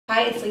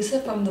Hi, it's Lisa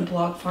from the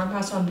blog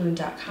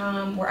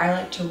farmhouseonboone.com, where I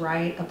like to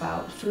write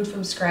about food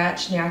from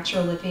scratch,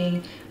 natural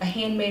living, a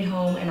handmade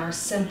home, and our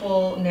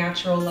simple,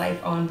 natural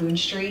life on Boone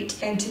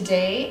Street. And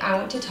today I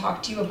want to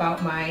talk to you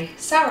about my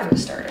sourdough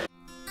starter.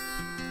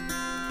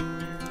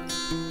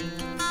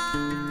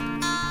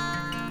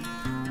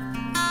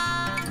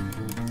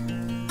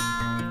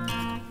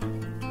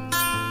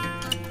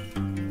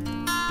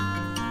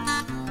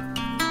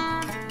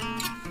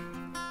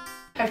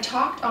 I've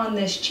talked on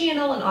this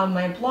channel and on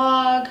my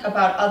blog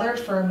about other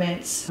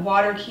ferments,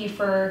 water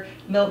kefir,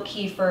 milk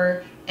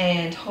kefir,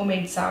 and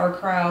homemade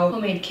sauerkraut,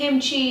 homemade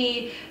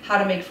kimchi, how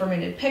to make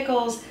fermented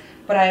pickles,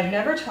 but I have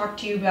never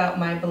talked to you about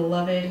my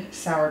beloved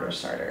sourdough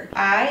starter.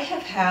 I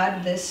have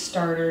had this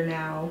starter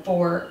now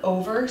for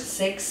over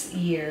 6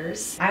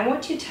 years. I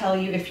want to tell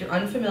you, if you're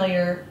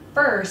unfamiliar,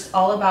 first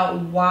all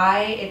about why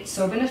it's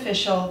so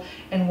beneficial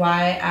and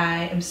why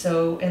I am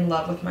so in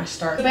love with my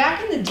starter. So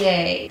back in the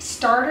day,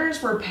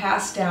 starters were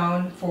passed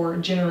down for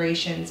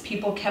generations.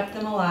 People kept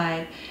them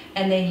alive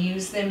and they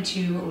used them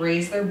to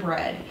raise their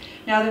bread.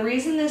 Now the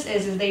reason this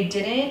is they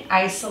didn't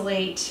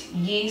isolate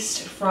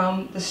yeast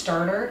from the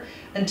starter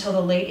until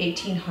the late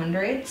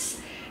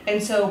 1800s.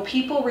 And so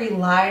people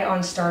relied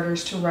on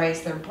starters to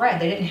rise their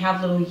bread. They didn't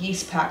have little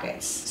yeast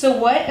packets. So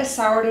what a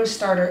sourdough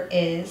starter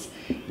is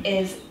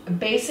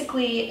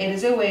basically it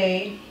is a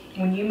way,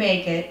 when you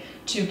make it,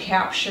 to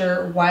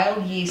capture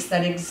wild yeast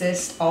that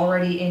exists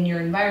already in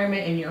your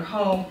environment, in your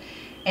home,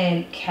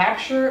 and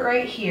capture it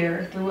right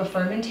here through a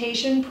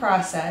fermentation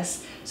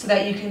process so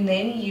that you can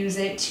then use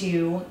it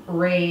to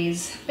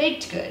raise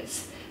baked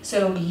goods.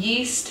 So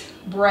yeast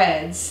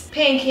breads,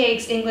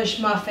 pancakes, English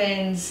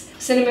muffins,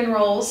 cinnamon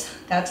rolls,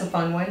 that's a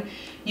fun one.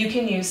 You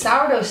can use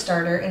sourdough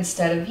starter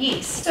instead of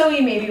yeast. So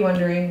you may be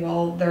wondering,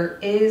 well, there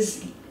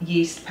is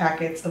yeast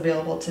packets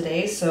available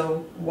today,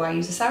 so why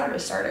use a sourdough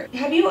starter?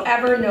 Have you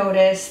ever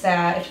noticed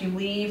that if you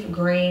leave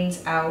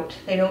grains out,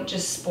 they don't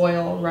just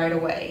spoil right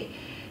away?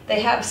 They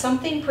have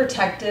something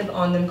protective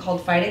on them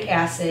called phytic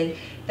acid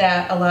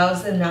that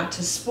allows them not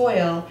to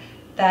spoil,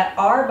 that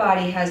our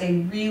body has a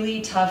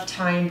really tough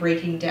time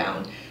breaking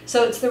down.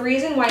 So it's the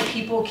reason why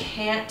people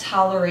can't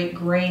tolerate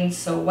grains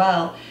so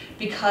well,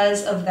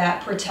 because of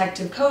that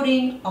protective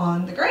coating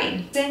on the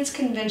grain. Since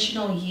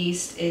conventional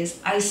yeast is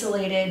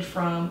isolated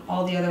from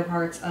all the other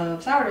parts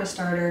of sourdough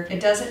starter, it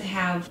doesn't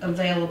have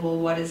available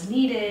what is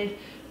needed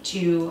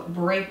to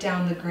break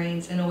down the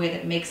grains in a way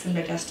that makes them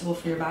digestible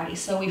for your body.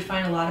 So we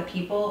find a lot of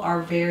people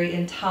are very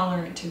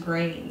intolerant to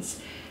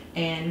grains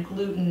and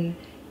gluten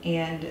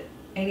and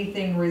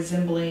anything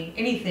resembling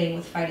anything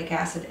with phytic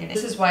acid in it.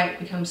 This is why it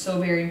becomes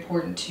so very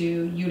important to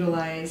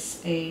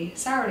utilize a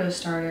sourdough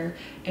starter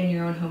in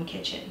your own home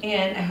kitchen.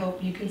 And I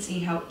hope you can see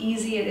how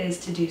easy it is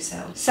to do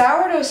so.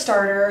 Sourdough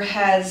starter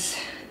has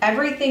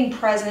everything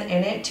present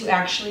in it to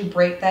actually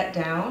break that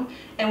down.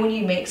 And when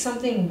you make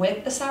something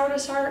with a sourdough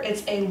starter,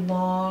 it's a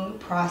long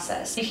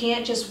process. You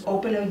can't just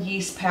open a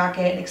yeast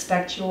packet and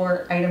expect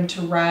your item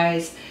to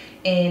rise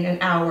in an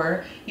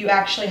hour. You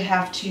actually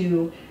have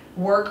to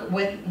work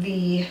with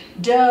the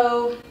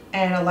dough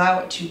and allow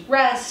it to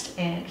rest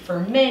and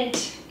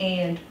ferment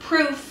and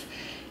proof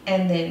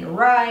and then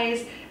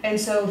rise. And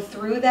so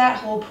through that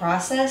whole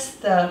process,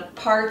 the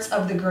parts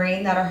of the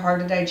grain that are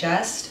hard to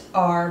digest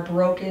are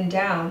broken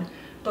down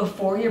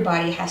before your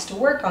body has to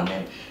work on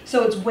them.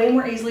 So it's way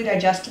more easily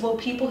digestible.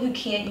 People who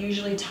can't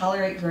usually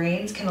tolerate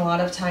grains can a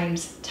lot of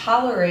times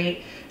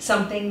tolerate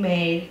something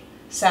made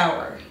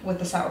sour with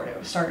the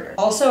sourdough starter.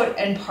 Also, it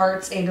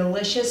imparts a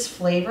delicious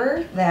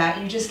flavor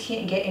that you just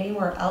can't get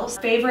anywhere else.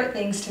 Favorite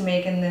things to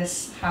make in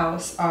this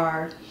house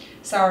are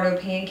sourdough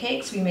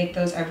pancakes. We make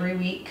those every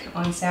week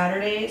on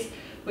Saturdays.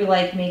 We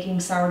like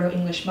making sourdough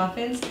English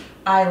muffins.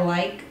 I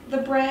like the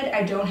bread.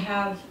 I don't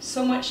have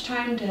so much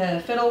time to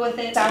fiddle with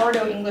it.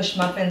 Sourdough English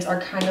muffins are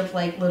kind of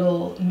like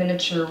little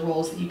miniature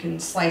rolls that you can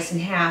slice in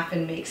half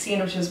and make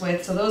sandwiches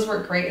with, so those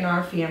work great in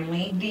our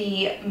family.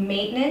 The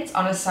maintenance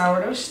on a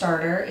sourdough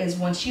starter is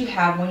once you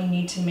have one, you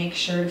need to make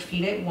sure to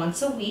feed it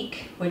once a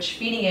week, which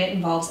feeding it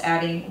involves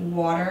adding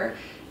water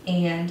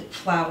and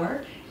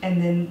flour,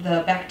 and then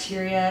the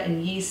bacteria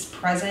and yeast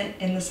present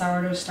in the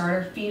sourdough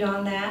starter feed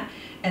on that,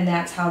 and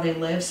that's how they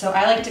live. So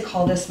I like to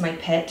call this my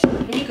pet.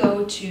 When you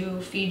go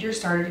to feed your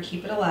starter to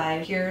keep it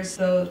alive, here's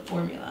the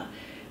formula.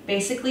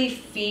 Basically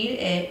feed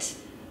it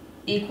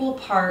equal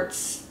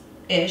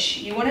parts-ish.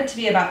 You want it to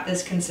be about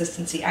this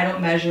consistency. I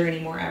don't measure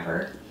anymore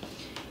ever.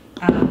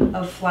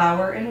 Of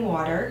flour and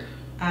water.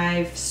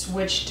 I've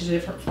switched to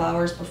different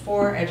flours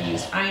before. I've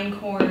used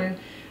einkorn,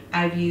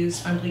 I've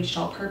used unbleached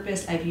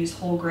all-purpose, I've used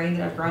whole grain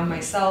that I've ground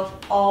myself,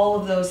 all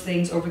of those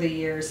things over the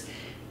years,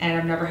 and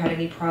I've never had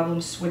any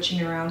problems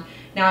switching around.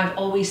 Now I've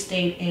always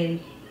stayed in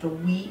the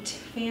wheat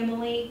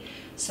family,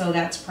 so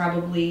that's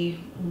probably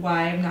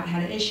why I've not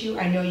had an issue.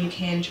 I know you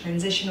can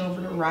transition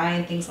over to rye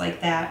and things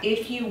like that.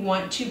 If you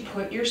want to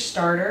put your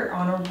starter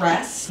on a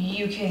rest,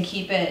 you can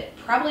keep it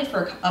probably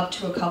for up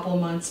to a couple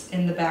months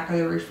in the back of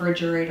the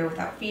refrigerator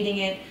without feeding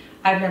it.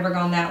 I've never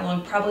gone that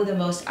long. Probably the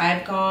most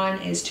I've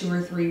gone is 2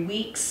 or 3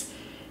 weeks.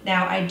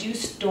 Now I do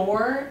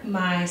store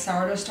my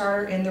sourdough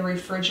starter in the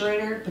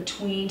refrigerator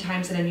between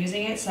times that I'm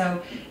using it.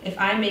 So if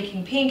I'm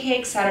making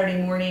pancakes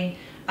Saturday morning,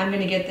 I'm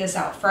gonna get this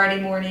out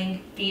Friday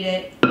morning, feed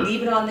it,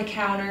 leave it on the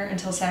counter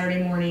until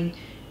Saturday morning,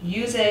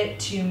 use it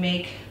to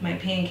make my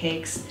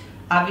pancakes.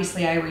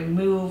 Obviously I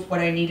remove what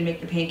I need to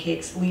make the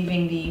pancakes,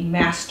 leaving the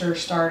master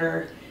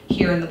starter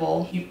here in the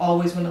bowl. You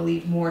always want to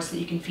leave more so that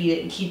you can feed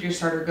it and keep your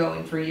starter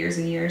going for years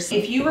and years.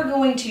 If you were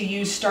going to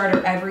use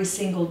starter every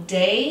single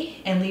day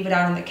and leave it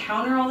out on the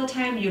counter all the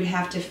time, you'd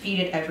have to feed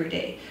it every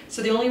day.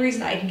 So the only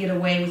reason I can get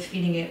away with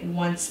feeding it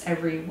once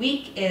every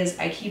week is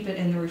I keep it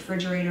in the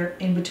refrigerator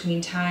in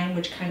between time,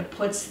 which kind of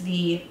puts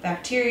the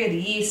bacteria, the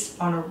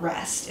yeast, on a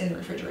rest in the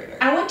refrigerator.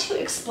 I want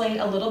to explain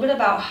a little bit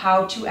about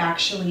how to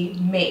actually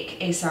make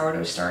a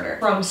sourdough starter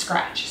from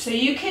scratch. So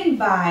you can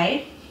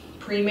buy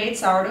pre-made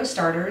sourdough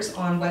starters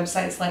on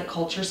websites like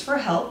Cultures for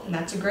Health, and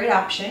that's a great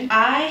option.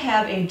 I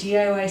have a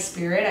DIY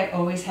spirit, I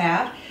always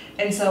have,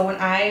 and so when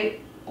I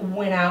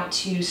went out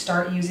to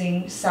start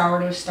using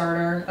sourdough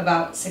starter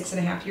about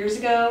 6.5 years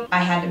ago, I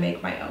had to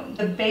make my own.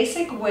 The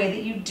basic way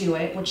that you do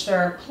it, which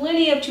there are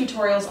plenty of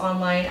tutorials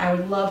online, I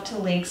would love to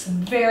link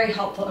some very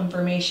helpful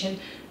information.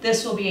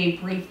 This will be a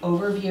brief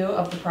overview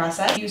of the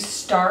process. You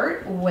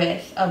start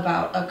with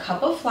about a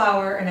cup of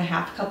flour and a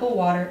half cup of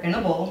water in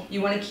a bowl.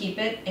 You want to keep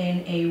it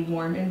in a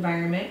warm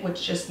environment,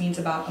 which just means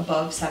about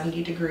above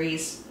 70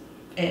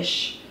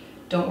 degrees-ish.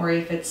 Don't worry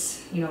if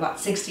it's,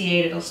 about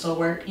 68, it'll still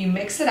work. You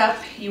mix it up.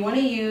 You want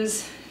to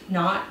use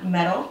not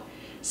metal.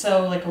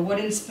 So like a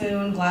wooden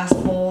spoon, glass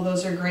bowl,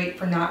 those are great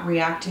for not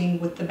reacting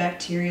with the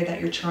bacteria that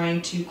you're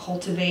trying to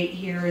cultivate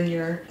here in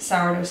your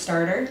sourdough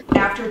starter.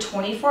 After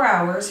 24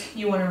 hours,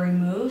 you want to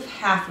remove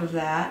half of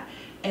that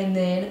and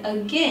then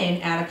again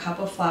add a cup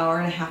of flour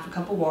and a half a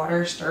cup of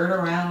water, stir it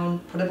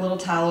around, put a little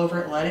towel over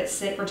it, let it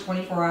sit for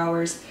 24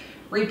 hours.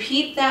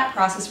 Repeat that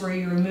process where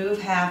you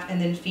remove half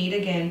and then feed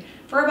again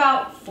for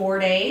about 4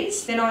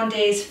 days. Then on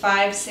days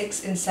 5,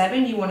 6, and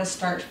 7, you want to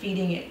start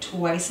feeding it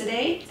twice a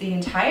day. The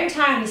entire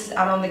time this is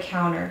out on the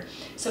counter.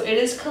 So it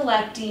is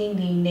collecting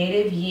the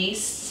native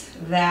yeasts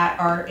that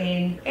are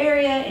in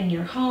area in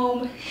your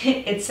home.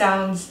 It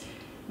sounds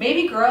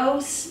maybe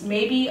gross,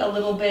 maybe a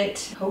little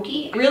bit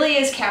hokey. It really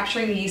is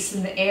capturing the yeast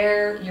in the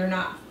air. You're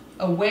not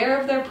aware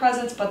of their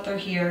presence, but they're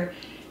here.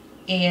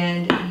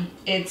 And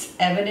it's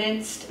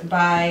evidenced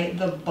by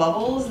the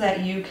bubbles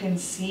that you can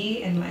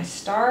see in my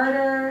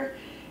starter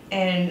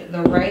and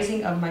the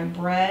rising of my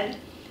bread.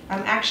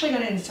 I'm actually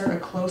going to insert a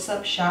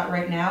close-up shot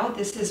right now.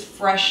 This is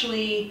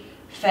freshly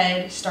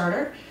fed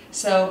starter.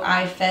 So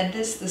I fed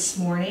this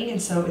morning,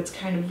 and so it's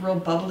kind of real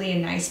bubbly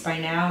and nice by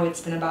now.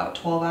 It's been about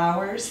 12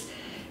 hours.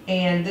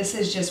 And this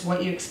is just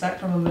what you expect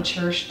from a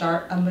mature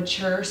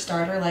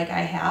starter like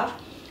I have.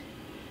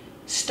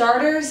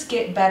 Starters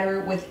get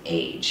better with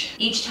age.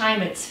 Each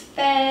time it's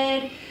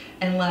fed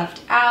and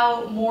left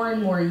out, more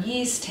and more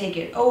yeast take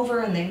it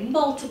over and they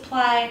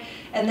multiply,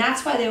 and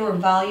that's why they were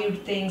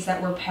valued things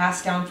that were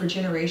passed down for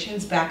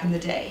generations back in the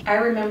day. I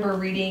remember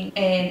reading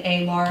in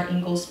a Laura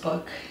Ingalls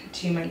book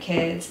to my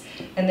kids,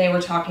 and they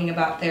were talking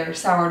about their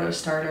sourdough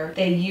starter.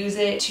 They use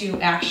it to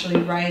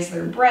actually rise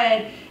their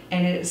bread,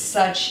 and it is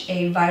such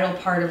a vital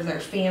part of their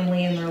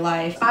family and their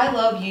life. I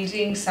love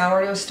using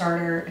sourdough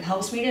starter. It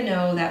helps me to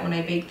know that when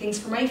I bake things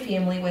for my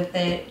family with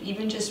it,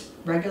 even just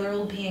regular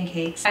little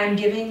pancakes, I'm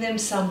giving them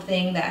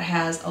something that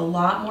has a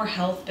lot more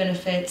health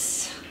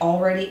benefits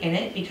already in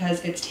it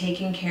because it's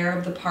taking care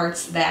of the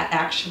parts that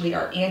actually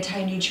are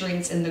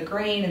anti-nutrients in the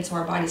grain, and so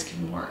our bodies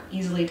can more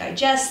easily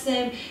digest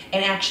them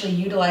and actually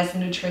utilize the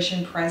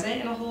nutrition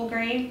present in a whole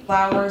grain.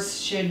 Flours,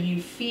 should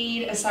you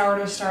feed a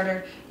sourdough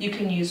starter, you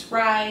can use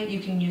rye, you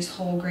can use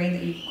whole grain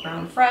that you've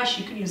ground fresh,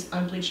 you can use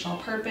unbleached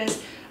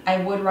all-purpose. I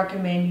would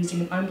recommend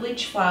using an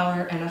unbleached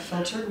flour and a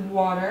filtered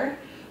water,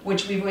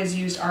 which we've always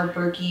used our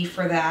Berkey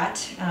for that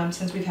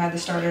since we've had the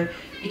starter,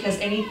 because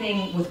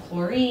anything with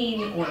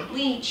chlorine or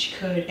bleach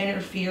could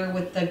interfere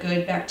with the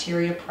good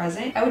bacteria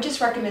present. I would just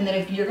recommend that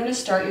if you're going to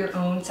start your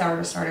own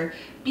sourdough starter,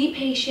 be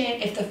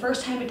patient. If the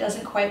first time it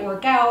doesn't quite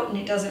work out and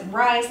it doesn't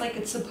rise like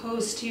it's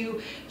supposed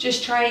to,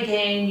 just try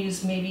again,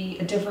 use maybe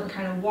a different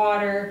kind of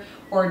water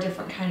or a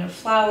different kind of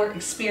flour,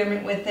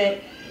 experiment with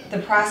it. The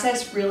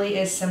process really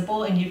is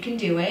simple and you can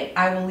do it.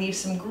 I will leave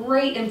some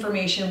great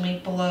information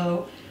linked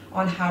below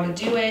on how to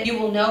do it. You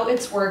will know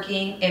it's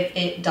working if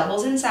it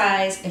doubles in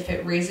size, if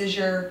it raises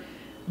your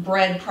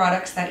bread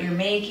products that you're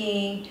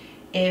making,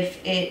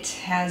 if it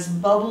has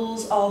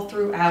bubbles all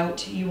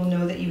throughout. You will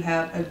know that you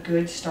have a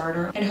good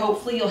starter, and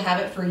hopefully you'll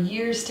have it for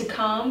years to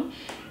come,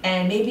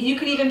 and maybe you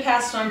could even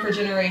pass it on for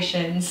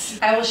generations.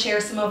 I will share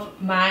some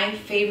of my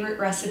favorite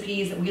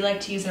recipes that we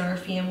like to use in our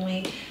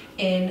family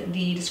in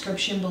the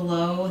description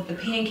below. The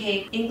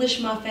pancake, English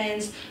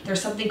muffins,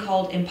 there's something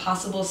called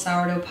Impossible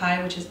Sourdough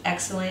Pie, which is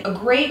excellent. A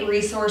great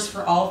resource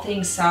for all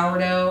things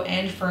sourdough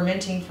and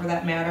fermenting for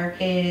that matter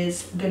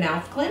is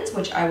Cleanse,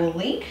 which I will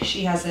link.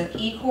 She has an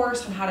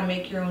e-course on how to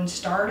make your own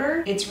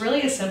starter. It's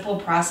really a simple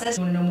process. If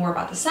you want to know more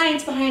about the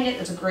science behind it,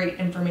 there's a great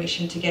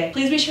information to get.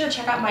 Please be sure to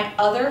check out my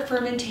other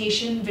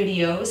fermentation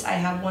videos. I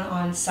have one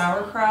on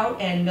sauerkraut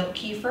and milk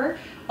kefir.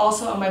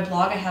 Also on my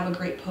blog, I have a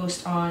great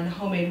post on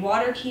homemade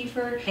water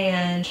kefir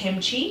and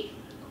kimchi.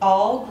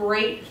 All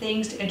great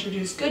things to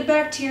introduce good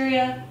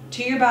bacteria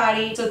to your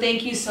body. So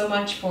thank you so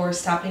much for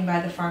stopping by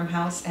the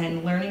farmhouse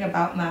and learning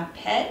about my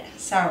pet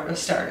sourdough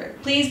starter.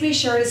 Please be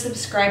sure to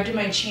subscribe to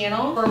my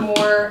channel for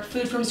more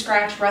food from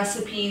scratch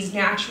recipes,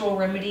 natural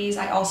remedies.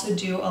 I also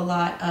do a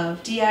lot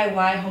of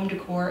DIY home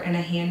decor and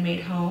a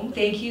handmade home.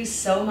 Thank you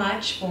so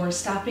much for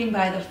stopping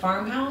by the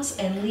farmhouse,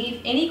 and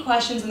leave any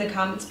questions in the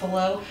comments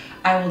below.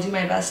 I will do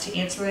my best to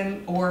answer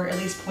them, or at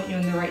least point you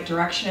in the right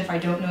direction if I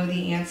don't know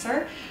the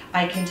answer.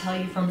 I can tell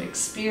you from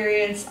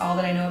experience all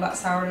that I know about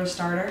sourdough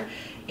starter,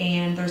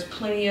 and there's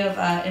plenty of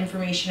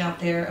information out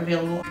there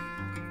available.